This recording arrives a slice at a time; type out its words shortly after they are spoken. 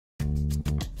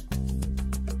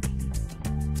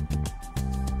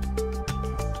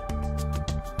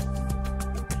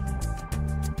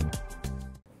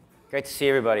Great to see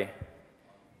everybody.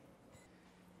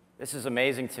 This is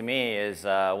amazing to me is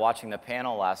watching the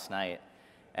panel last night,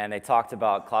 and they talked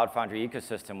about Cloud Foundry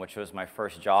ecosystem, which was my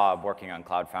first job working on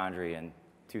Cloud Foundry in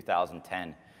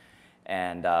 2010.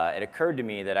 And it occurred to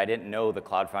me that I didn't know the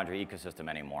Cloud Foundry ecosystem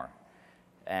anymore.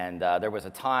 And there was a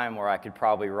time where I could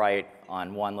probably write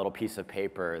on one little piece of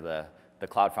paper the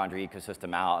Cloud Foundry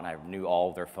ecosystem out, and I knew all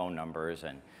of their phone numbers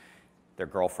and their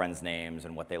girlfriends' names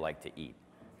and what they like to eat.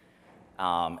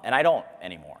 And I don't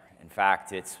anymore. In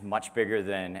fact, it's much bigger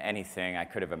than anything I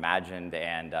could have imagined.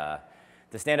 And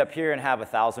to stand up here and have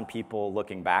 1,000 people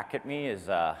looking back at me is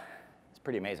it's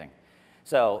pretty amazing.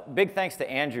 So big thanks to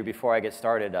Andrew before I get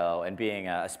started, though, and being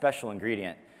a special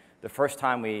ingredient. The first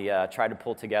time we tried to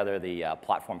pull together the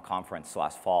platform conference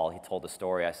last fall, he told the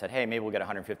story. I said, hey, maybe we'll get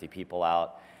 150 people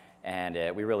out.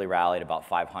 And we really rallied about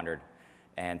 500.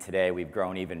 And today we've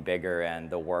grown even bigger, and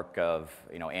the work of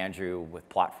Andrew with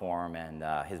platform and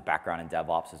his background in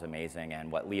DevOps is amazing, and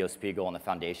what Leo Spiegel and the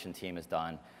foundation team has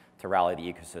done to rally the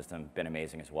ecosystem been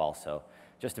amazing as well. So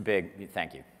just a big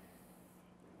thank you.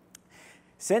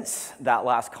 Since that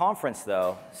last conference,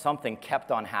 though, something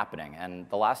kept on happening, and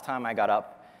the last time I got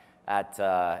up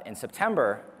in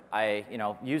September, I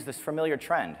used this familiar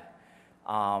trend,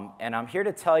 and I'm here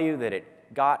to tell you that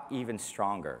it got even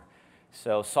stronger.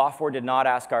 So software did not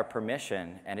ask our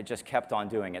permission, and it just kept on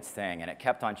doing its thing, and it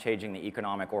kept on changing the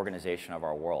economic organization of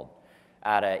our world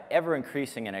at an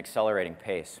ever-increasing and accelerating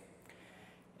pace.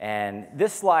 And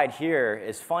this slide here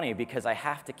is funny because I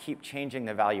have to keep changing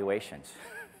the valuations.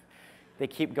 They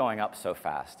keep going up so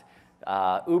fast.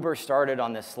 Uber started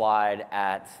on this slide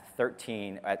at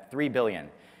 3 billion,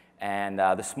 and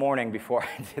this morning before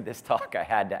I did this talk, I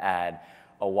had to add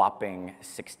a whopping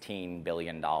 $16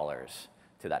 billion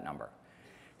to that number.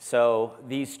 So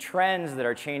these trends that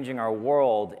are changing our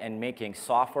world and making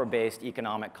software-based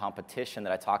economic competition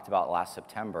that I talked about last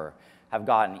September have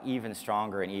gotten even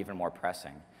stronger and even more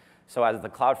pressing. So as the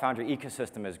Cloud Foundry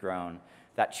ecosystem has grown,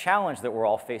 that challenge that we're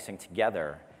all facing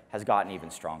together has gotten even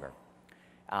stronger.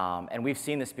 And we've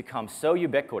seen this become so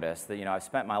ubiquitous that I've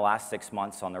spent my last 6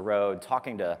 months on the road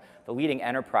talking to the leading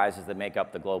enterprises that make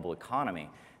up the global economy,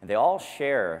 and they all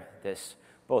share this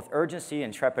both urgency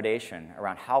and trepidation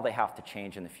around how they have to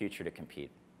change in the future to compete.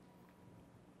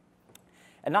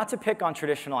 And not to pick on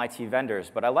traditional IT vendors,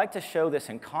 but I like to show this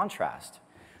in contrast.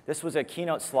 This was a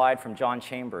keynote slide from John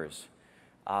Chambers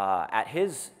at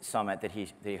his summit that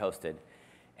he hosted.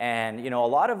 And a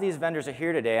lot of these vendors are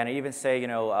here today, and I even say,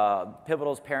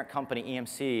 Pivotal's parent company,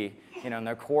 EMC, and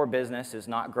their core business is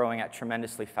not growing at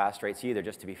tremendously fast rates either,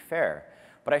 just to be fair.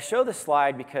 But I show this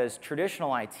slide because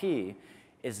traditional IT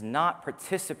is not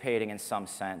participating in some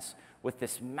sense with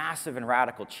this massive and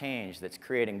radical change that's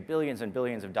creating billions and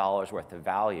billions of dollars worth of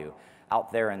value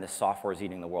out there in the software's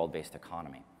eating the world-based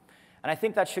economy. And I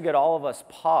think that should get all of us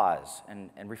pause and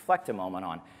reflect a moment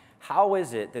on how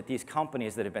is it that these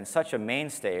companies that have been such a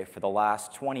mainstay for the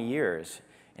last 20 years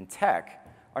in tech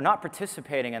are not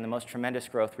participating in the most tremendous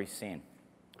growth we've seen.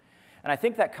 And I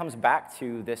think that comes back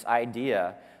to this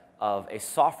idea of a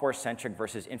software-centric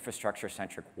versus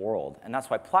infrastructure-centric world. And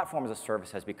that's why platform as a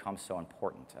service has become so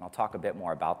important. And I'll talk a bit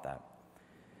more about that.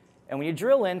 And when you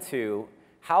drill into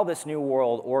how this new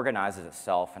world organizes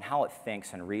itself and how it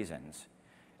thinks and reasons,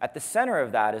 at the center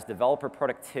of that is developer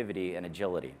productivity and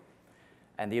agility,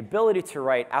 and the ability to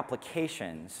write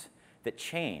applications that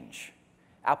change,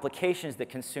 applications that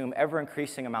consume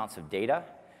ever-increasing amounts of data,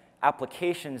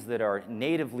 applications that are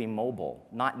natively mobile,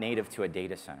 not native to a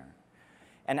data center,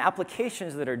 and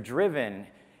applications that are driven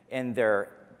in their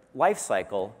life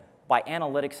cycle by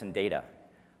analytics and data,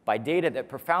 by data that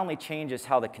profoundly changes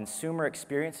how the consumer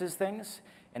experiences things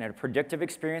and a predictive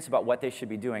experience about what they should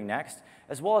be doing next,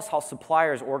 as well as how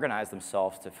suppliers organize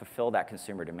themselves to fulfill that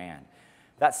consumer demand.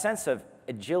 That sense of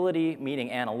agility meeting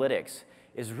analytics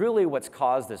is really what's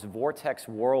caused this vortex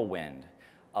whirlwind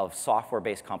of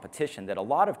software-based competition that a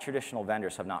lot of traditional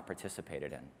vendors have not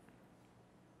participated in.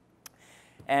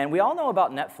 And we all know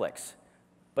about Netflix,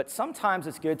 but sometimes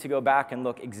it's good to go back and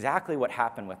look exactly what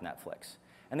happened with Netflix.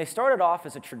 And they started off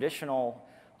as a traditional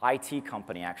IT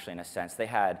company, actually, in a sense. They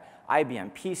had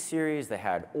IBM P-Series, they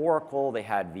had Oracle, they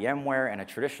had VMware, and a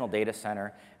traditional data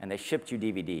center, and they shipped you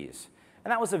DVDs.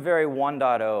 And that was a very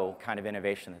 1.0 kind of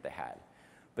innovation that they had.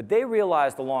 But they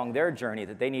realized along their journey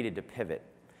that they needed to pivot.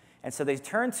 And so they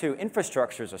turned to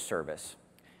infrastructure as a service,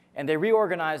 and they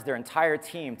reorganized their entire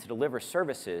team to deliver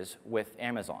services with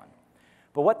Amazon.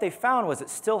 But what they found was it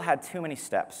still had too many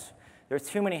steps. There were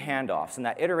too many handoffs, and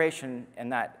that iteration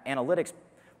and that analytics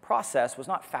process was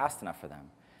not fast enough for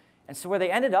them. And so where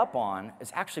they ended up on is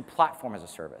actually platform as a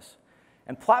service.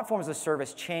 And platform as a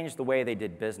service changed the way they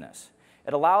did business.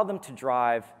 It allowed them to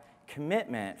drive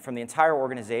commitment from the entire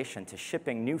organization to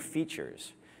shipping new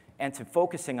features and to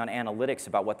focusing on analytics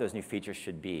about what those new features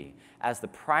should be as the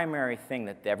primary thing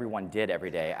that everyone did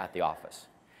every day at the office.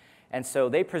 And so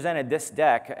they presented this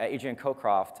deck, Adrian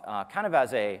Cockcroft, kind of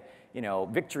as a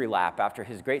victory lap after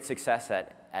his great success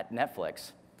at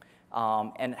Netflix,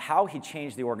 and how he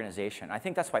changed the organization. I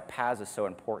think that's why PaaS is so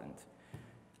important.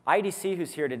 IDC,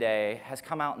 who's here today, has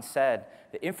come out and said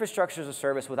that infrastructure as a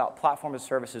service without platform as a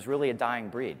service is really a dying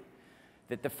breed.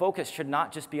 That the focus should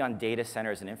not just be on data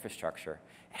centers and infrastructure.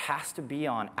 It has to be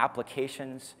on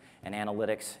applications and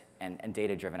analytics and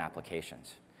data-driven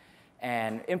applications.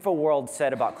 And InfoWorld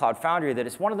said about Cloud Foundry that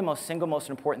it's one of the single most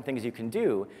important things you can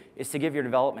do is to give your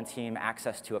development team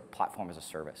access to a platform as a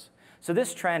service. So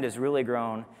this trend has really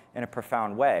grown in a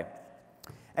profound way.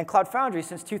 And Cloud Foundry,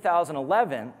 since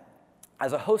 2011,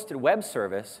 as a hosted web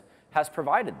service, has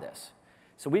provided this.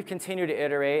 So we've continued to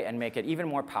iterate and make it even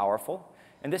more powerful.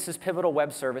 And this is Pivotal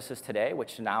Web Services today,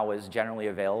 which now is generally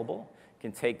available. You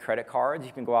can take credit cards.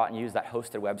 You can go out and use that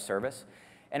hosted web service.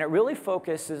 And it really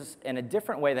focuses in a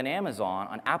different way than Amazon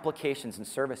on applications and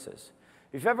services.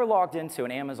 If you've ever logged into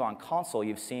an Amazon console,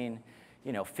 you've seen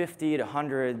 50 to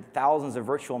 100, thousands of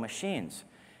virtual machines.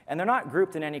 And they're not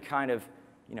grouped in any kind of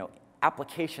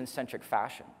application-centric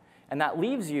fashion. And that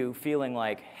leaves you feeling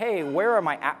like, hey, where are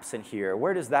my apps in here?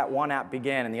 Where does that one app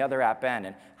begin and the other app end?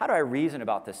 And how do I reason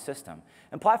about this system?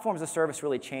 And platform as a service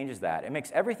really changes that. It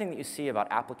makes everything that you see about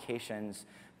applications,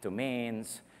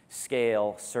 domains,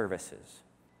 scale, services.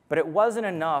 But it wasn't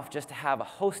enough just to have a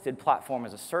hosted platform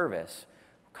as a service,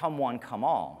 come one, come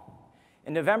all.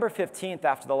 In November 15th,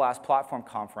 after the last platform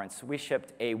conference, we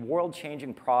shipped a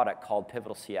world-changing product called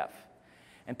Pivotal CF.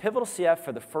 And Pivotal CF,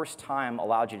 for the first time,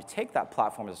 allowed you to take that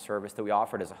platform as a service that we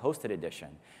offered as a hosted edition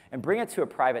and bring it to a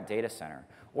private data center,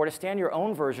 or to stand your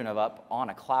own version of up on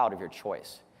a cloud of your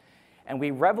choice. And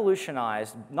we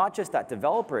revolutionized not just that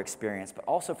developer experience, but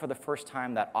also for the first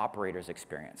time that operator's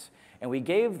experience. And we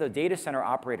gave the data center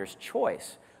operators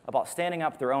choice about standing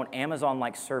up their own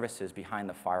Amazon-like services behind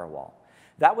the firewall.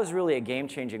 That was really a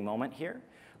game-changing moment here.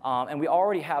 And we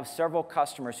already have several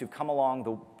customers who've come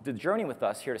along the journey with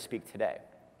us here to speak today.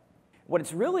 What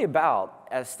it's really about,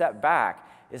 as a step back,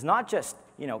 is not just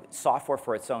software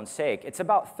for its own sake. It's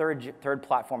about third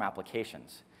platform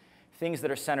applications, things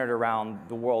that are centered around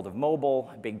the world of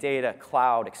mobile, big data,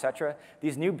 cloud, et cetera,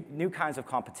 these new kinds of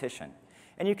competition.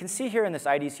 And you can see here in this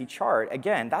IDC chart,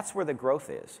 again, that's where the growth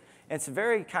is. And it's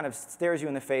very kind of stares you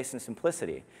in the face in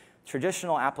simplicity.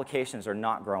 Traditional applications are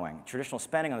not growing. Traditional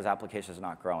spending on those applications is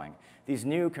not growing. These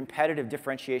new competitive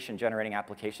differentiation generating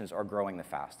applications are growing the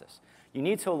fastest. You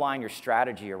need to align your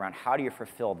strategy around how do you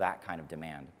fulfill that kind of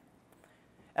demand.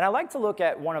 And I like to look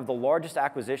at one of the largest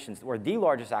acquisitions, or the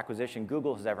largest acquisition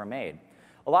Google has ever made.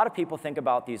 A lot of people think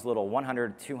about these little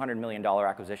 $100, $200 million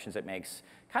acquisitions it makes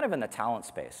kind of in the talent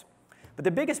space. But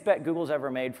the biggest bet Google's ever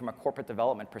made from a corporate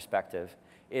development perspective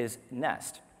is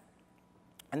Nest.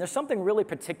 And there's something really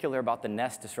particular about the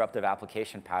Nest disruptive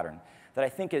application pattern that I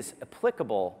think is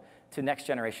applicable to next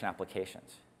generation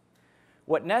applications.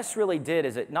 What Nest really did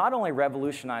is it not only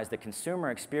revolutionized the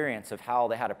consumer experience of how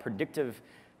they had a predictive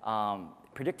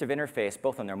interface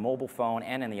both on their mobile phone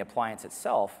and in the appliance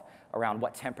itself around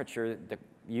what temperature the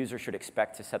user should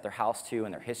expect to set their house to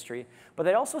and their history, but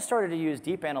they also started to use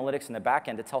deep analytics in the back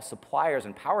end to tell suppliers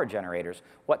and power generators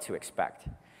what to expect.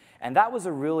 And that was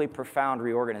a really profound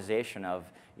reorganization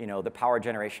of the power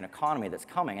generation economy that's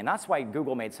coming, and that's why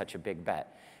Google made such a big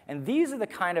bet. And these are the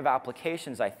kind of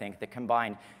applications, I think, that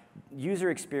combine user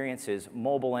experiences,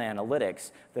 mobile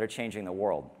analytics that are changing the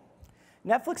world.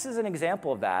 Netflix is an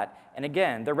example of that, and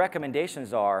again, their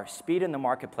recommendations are speed in the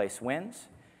marketplace wins.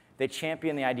 They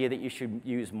champion the idea that you should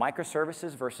use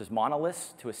microservices versus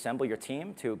monoliths to assemble your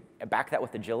team, to back that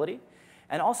with agility.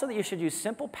 And also that you should use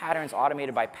simple patterns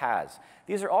automated by PaaS.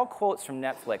 These are all quotes from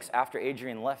Netflix after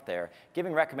Adrian left there,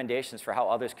 giving recommendations for how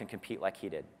others can compete like he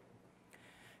did.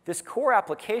 This core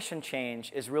application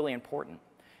change is really important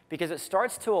because it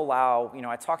starts to allow,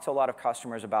 I talk to a lot of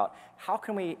customers about how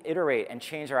can we iterate and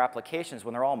change our applications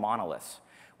when they're all monoliths,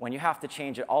 when you have to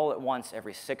change it all at once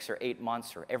every 6 or 8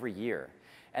 months or every year.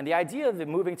 And the idea of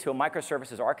moving to a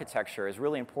microservices architecture is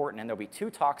really important, and there'll be 2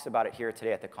 talks about it here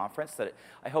today at the conference that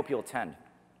I hope you'll attend.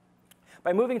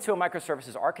 By moving to a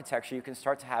microservices architecture, you can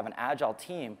start to have an agile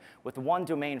team with one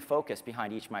domain focus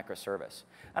behind each microservice.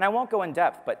 And I won't go in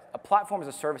depth, but a platform as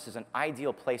a service is an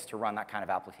ideal place to run that kind of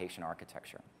application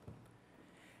architecture.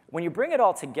 When you bring it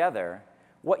all together,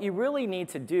 what you really need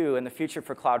to do in the future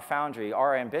for Cloud Foundry,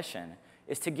 our ambition,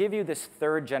 is to give you this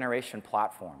 3rd generation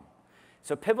platform.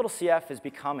 So Pivotal CF is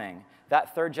becoming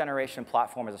that third-generation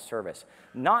platform as a service,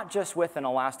 not just with an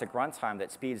elastic runtime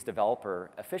that speeds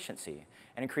developer efficiency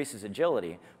and increases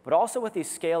agility, but also with these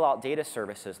scale-out data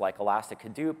services like Elastic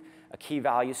Hadoop, a key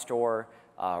value store,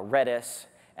 Redis,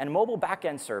 and mobile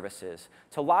backend services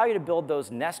to allow you to build those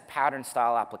nest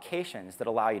pattern-style applications that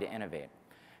allow you to innovate.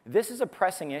 This is a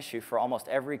pressing issue for almost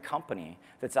every company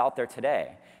that's out there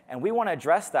today, and we want to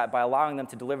address that by allowing them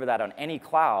to deliver that on any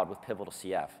cloud with Pivotal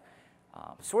CF.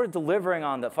 Sort of delivering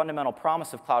on the fundamental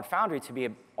promise of Cloud Foundry to be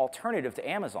an alternative to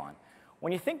Amazon.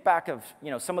 When you think back of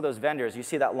some of those vendors, you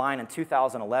see that line in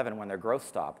 2011 when their growth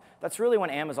stopped. That's really when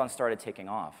Amazon started taking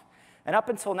off. And up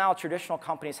until now, traditional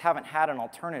companies haven't had an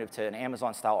alternative to an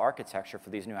Amazon-style architecture for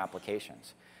these new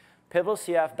applications. Pivotal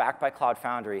CF, backed by Cloud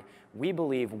Foundry, we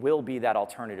believe will be that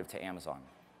alternative to Amazon.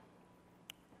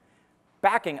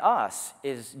 Backing us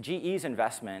is GE's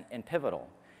investment in Pivotal.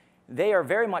 They are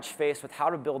very much faced with how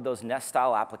to build those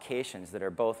Nest-style applications that are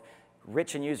both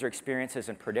rich in user experiences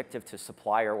and predictive to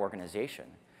supplier organization.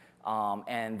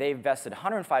 And they've invested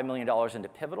 $105 million into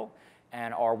Pivotal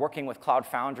and are working with Cloud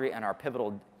Foundry and our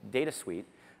Pivotal data suite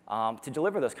to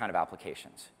deliver those kind of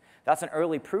applications. That's an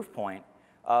early proof point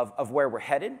of where we're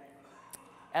headed.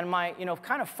 And my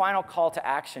kind of final call to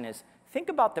action is think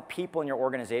about the people in your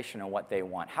organization and what they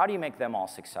want. How do you make them all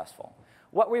successful?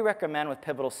 What we recommend with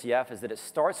Pivotal CF is that it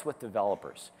starts with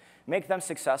developers. Make them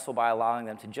successful by allowing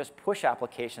them to just push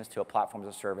applications to a platform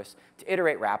as a service, to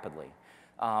iterate rapidly,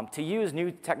 to use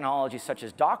new technologies such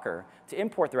as Docker to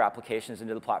import their applications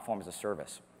into the platform as a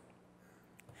service.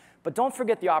 But don't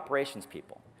forget the operations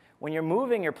people. When you're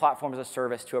moving your platform as a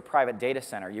service to a private data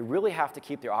center, you really have to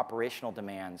keep the operational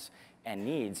demands and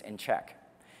needs in check.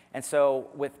 And so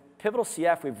with Pivotal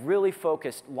CF, we've really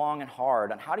focused long and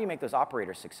hard on how do you make those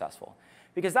operators successful.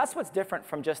 Because that's what's different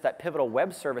from just that Pivotal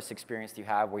web service experience you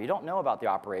have where you don't know about the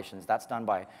operations. That's done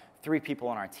by 3 people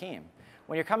on our team.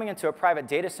 When you're coming into a private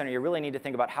data center, you really need to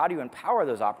think about how do you empower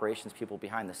those operations people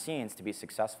behind the scenes to be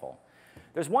successful.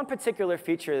 There's one particular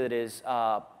feature that is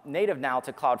native now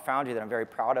to Cloud Foundry that I'm very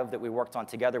proud of that we worked on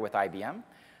together with IBM,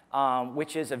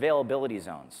 which is availability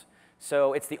zones.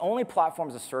 So it's the only platform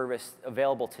as a service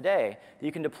available today that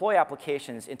you can deploy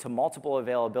applications into multiple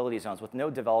availability zones with no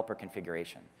developer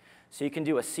configuration. So you can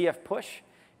do a CF push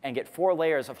and get 4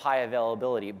 layers of high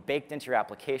availability baked into your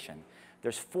application.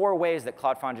 There's 4 ways that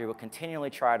Cloud Foundry will continually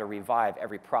try to revive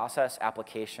every process,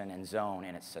 application, and zone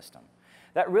in its system.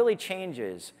 That really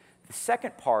changes the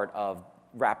second part of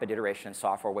rapid iteration in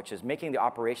software, which is making the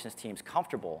operations teams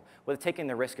comfortable with taking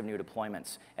the risk of new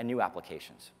deployments and new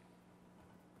applications.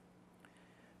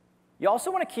 You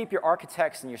also want to keep your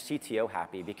architects and your CTO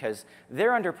happy because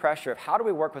they're under pressure of how do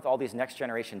we work with all these next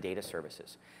generation data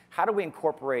services? How do we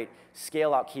incorporate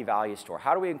scale-out key value store?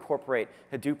 How do we incorporate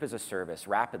Hadoop as a service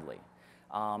rapidly?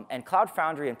 And Cloud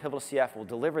Foundry and Pivotal CF will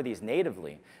deliver these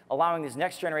natively, allowing these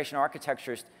next generation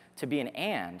architectures to be an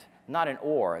and, not an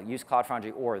or. Use Cloud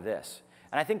Foundry or this.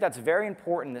 And I think that's very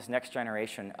important in this next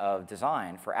generation of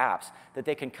design for apps, that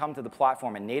they can come to the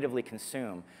platform and natively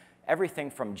consume everything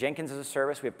from Jenkins as a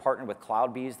service. We have partnered with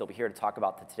CloudBees. They'll be here to talk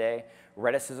about that today.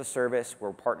 Redis as a service.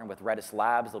 We're partnered with Redis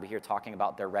Labs. They'll be here talking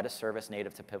about their Redis service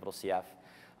native to Pivotal CF.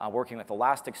 Working with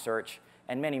Elasticsearch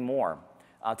and many more.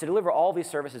 To deliver all these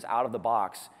services out of the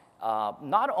box,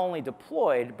 not only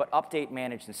deployed, but update,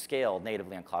 managed, and scaled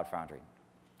natively on Cloud Foundry.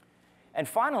 And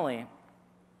finally,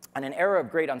 in an era of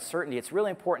great uncertainty, it's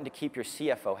really important to keep your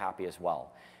CFO happy as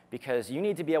well, because you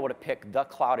need to be able to pick the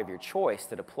cloud of your choice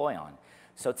to deploy on.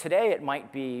 So today it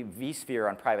might be vSphere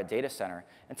on private data center,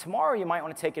 and tomorrow you might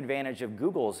want to take advantage of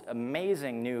Google's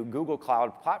amazing new Google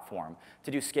Cloud platform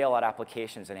to do scale-out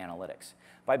applications and analytics.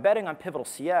 By betting on Pivotal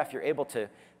CF, you're able to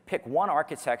pick one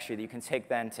architecture that you can take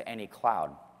then to any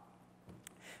cloud.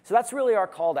 So that's really our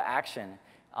call to action,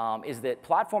 is that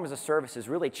platform as a service is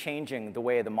really changing the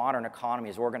way the modern economy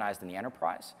is organized in the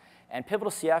enterprise. And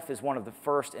Pivotal CF is one of the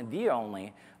first and the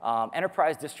only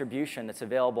enterprise distribution that's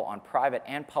available on private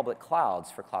and public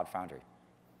clouds for Cloud Foundry.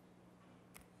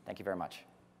 Thank you very much.